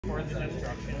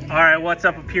All right, what's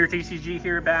up? Pure TCG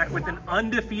here, back with an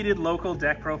undefeated local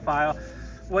deck profile.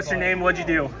 What's your name? What'd you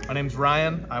do? My name's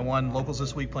Ryan. I won locals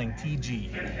this week playing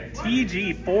TG.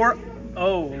 TG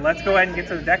 4-0. Let's go ahead and get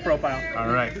to the deck profile.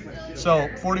 All right. So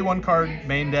 41 card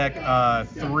main deck.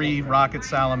 3 Rocket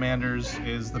Salamanders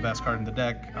is the best card in the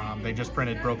deck. They just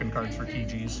printed broken cards for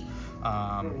TGs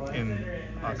in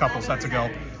a couple sets ago.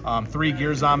 3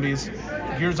 Gear Zombies.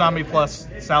 Gear Zombie plus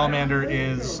Salamander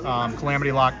is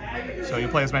Calamity Lock, so you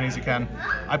play as many as you can.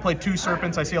 I played 2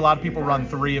 Serpents. I see a lot of people run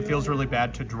 3. It feels really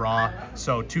bad to draw,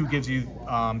 so 2 gives you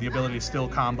the ability to still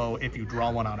combo if you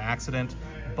draw one on accident,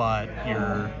 but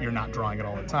you're not drawing it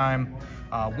all the time.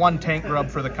 1 Tank Grub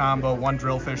for the combo, 1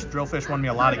 Drillfish. Drillfish won me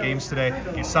a lot of games today.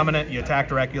 You summon it, you attack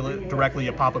directly,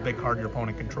 you pop a big card your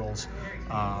opponent controls,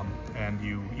 and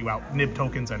you out nib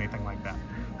tokens, anything like that.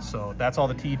 So that's all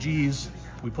the TGs.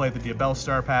 We played the Diabell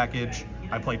Star package.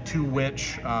 I played 2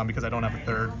 Witch because I don't have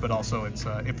a 3rd, but also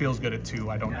it feels good at 2.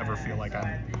 I don't ever feel like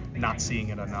I'm not seeing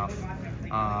it enough.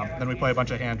 Then we play a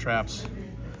bunch of hand traps.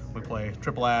 We play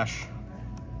Triple Ash,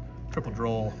 Triple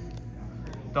Droll,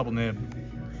 Double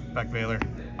Nib, Beck Veiler.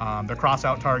 They're cross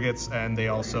out targets, and they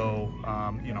also,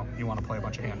 you want to play a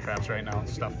bunch of hand traps right now,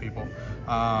 stuff people.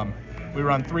 We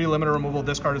run 3 limiter removal.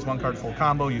 This card is 1 card full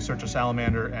combo. You search a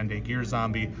Salamander and a Gear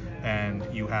Zombie, and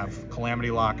you have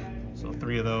Calamity Lock. So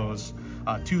 3 of those.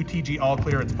 2 TG all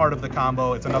clear. It's part of the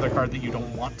combo. It's another card that you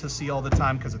don't want to see all the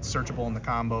time because it's searchable in the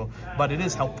combo, but it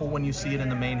is helpful when you see it in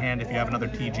the main hand if you have another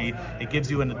TG. It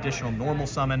gives you an additional normal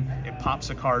summon. It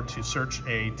pops a card to search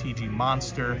a TG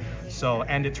monster.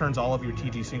 And it turns all of your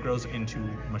TG synchros into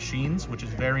machines, which is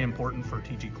very important for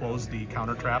TG Close, the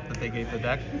counter trap that they gave the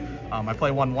deck. I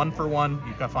play 1 for 1.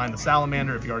 You can find the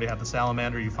Salamander. If you already have the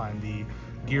Salamander, you find the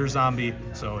Gear Zombie,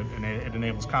 so it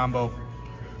enables combo.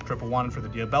 1 for the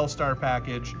Diabell Star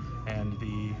package, and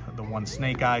the 1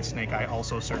 Snake Eye. Snake Eye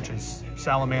also searches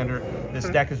Salamander. This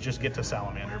deck is just get to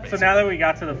Salamander, basically. So now that we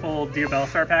got to the full Diabell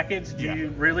Star package, do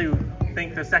you really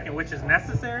think the second Witch is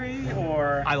necessary,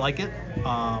 or? I like it.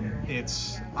 I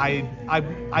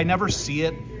never see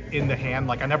it in the hand.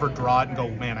 Like, I never draw it and go,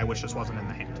 man, I wish this wasn't in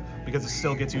the hand, because it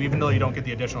still gets you, even though you don't get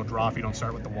the additional draw if you don't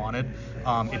start with the wanted,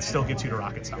 it still gets you to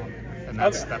Rocket Salamander, and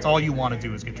that's all you want to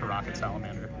do is get to Rocket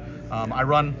Salamander. I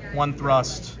run 1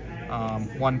 Thrust,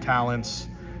 1 Talents,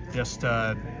 just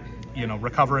to,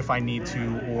 recover if I need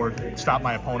to, or stop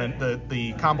my opponent.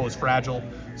 The combo is fragile,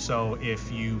 so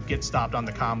if you get stopped on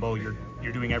the combo,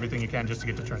 you're doing everything you can just to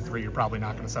get to turn 3. You're probably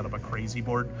not going to set up a crazy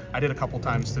board. I did a couple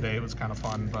times today. It was kind of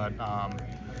fun, but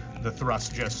the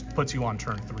Thrust just puts you on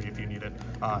turn 3 if you need it.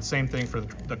 Same thing for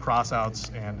the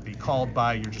crossouts and the Called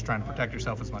By. You're just trying to protect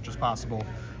yourself as much as possible.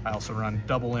 I also run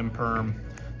double Imperm.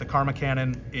 The Karma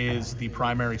Cannon is the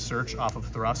primary search off of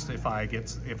Thrust if I get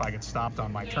stopped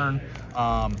on my turn.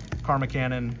 Karma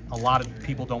Cannon, a lot of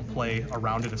people don't play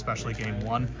around it, especially game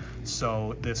 1.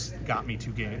 So this got me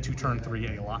to turn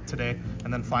 3 a lot today.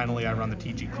 And then finally, I run the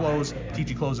TG Close.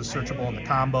 TG Close is searchable in the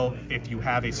combo. If you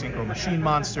have a Synchro Machine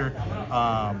monster,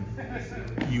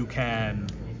 you can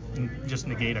just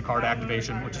negate a card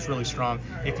activation, which is really strong.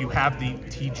 If you have the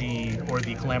TG or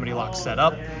the Calamity Lock set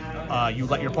up, you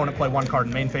let your opponent play 1 card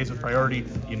in main phase with priority,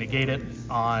 you negate it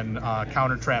on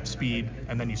counter trap speed,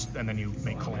 and then you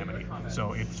make Calamity.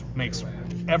 So it makes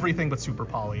everything but Super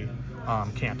Poly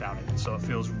can't out it. So it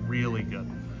feels really good.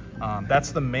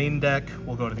 That's the main deck.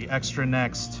 We'll go to the extra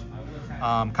next.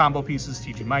 Combo pieces,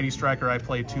 TG Mighty Striker I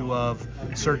play 2 of.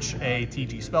 Search a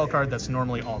TG spell card that's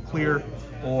normally all clear,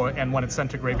 and when it's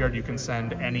sent to graveyard, you can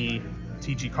send any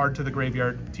TG card to the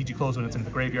graveyard. TG Close, when it's in the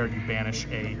graveyard, you banish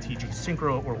a TG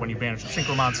Synchro, or when you banish a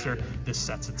Synchro monster, this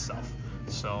sets itself.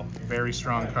 So, very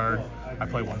strong card. I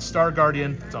play 1 Star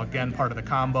Guardian. It's again part of the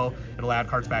combo. It'll add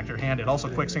cards back to your hand. It also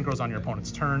quick synchros on your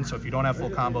opponent's turn, so if you don't have full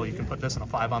combo, you can put this in a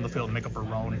 5 on the field and make up a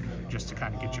Roan just to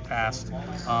kind of get you past.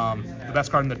 The best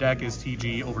card in the deck is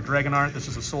TG over Dragonheart. This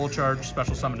is a soul charge.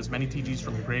 Special summon as many TGs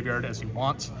from your graveyard as you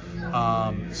want.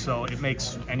 So it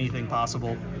makes anything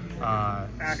possible.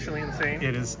 Actually insane.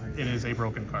 It is a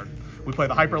broken card. We play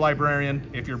the Hyper Librarian.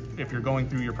 If you're going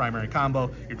through your primary combo,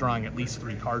 you're drawing at least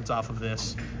 3 cards off of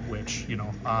this, which,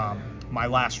 my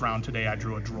last round today, I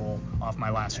drew a Droll off my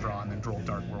last draw and then Droll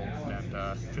Dark World,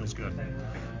 and feels good.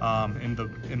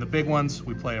 In the big ones,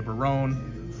 we play a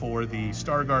Barone for the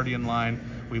Star Guardian line.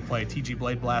 We play TG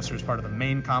Blade Blaster as part of the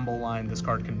main combo line. This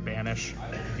card can banish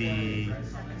the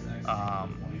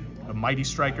Mighty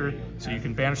Striker. So you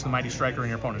can banish the Mighty Striker in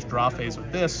your opponent's draw phase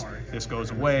with this. This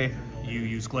goes away. You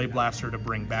use Glade Blaster to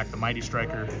bring back the Mighty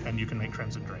Striker, and you can make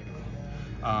Crimson Dragon.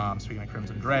 Speaking of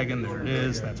Crimson Dragon, there it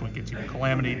is. That's what gets you to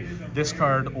Calamity. This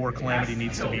card or Calamity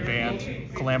needs to be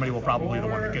banned. Calamity will probably be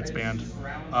the one that gets banned.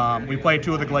 We play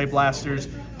 2 of the Glade Blasters.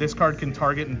 This card can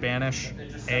target and banish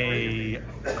a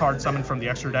card summoned from the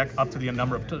extra deck up to the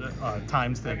number of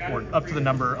times that, or up to the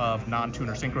number of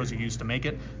non-tuner synchros you use to make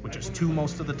it, which is 2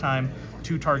 most of the time.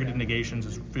 2 targeted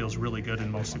negations feels really good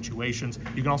in most situations.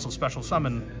 You can also special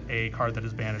summon a card that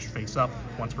is banished face up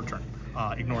once per turn,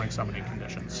 ignoring summoning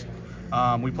conditions.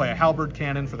 We play a Halberd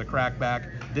Cannon for the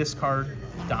crackback. This card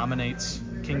dominates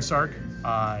King Sark.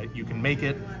 You can make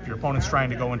it. If your opponent's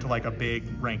trying to go into like a big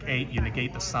rank 8, you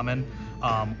negate the summon.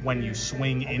 When you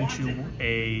swing into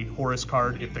a Horus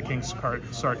card, if the King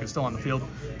Sark is still on the field,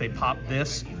 they pop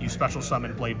this, you special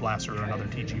summon Blade Blaster or another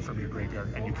TG from your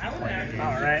graveyard, and you keep playing the game.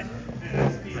 All right.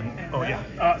 Oh,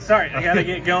 yeah. Sorry, I gotta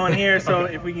get going here, so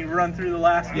okay. If we can run through the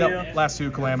last few. Yep, last 2,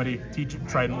 Calamity,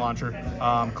 Trident Launcher.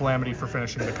 Calamity for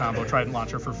finishing the combo, Trident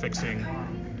Launcher for fixing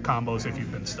combos if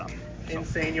you've been stuck.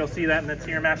 Insane, you'll see that in the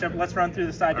tier matchup. Let's run through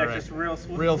the side deck just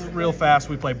real fast.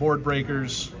 We play Board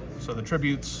Breakers, so the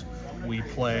tributes. We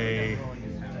play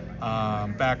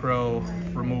back row,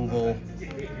 removal.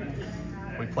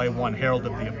 We play 1 Herald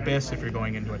of the Abyss if you're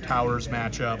going into a Towers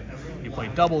matchup. You play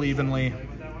double evenly.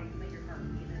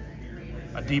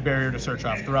 A D-Barrier to search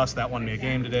off Thrust, that won me a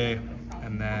game today.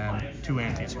 And then 2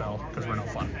 Anti-Spell, because we're no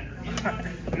fun.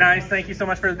 Nice, thank you so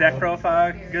much for the deck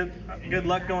profile. Good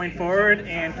luck going forward,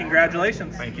 and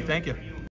congratulations. Thank you.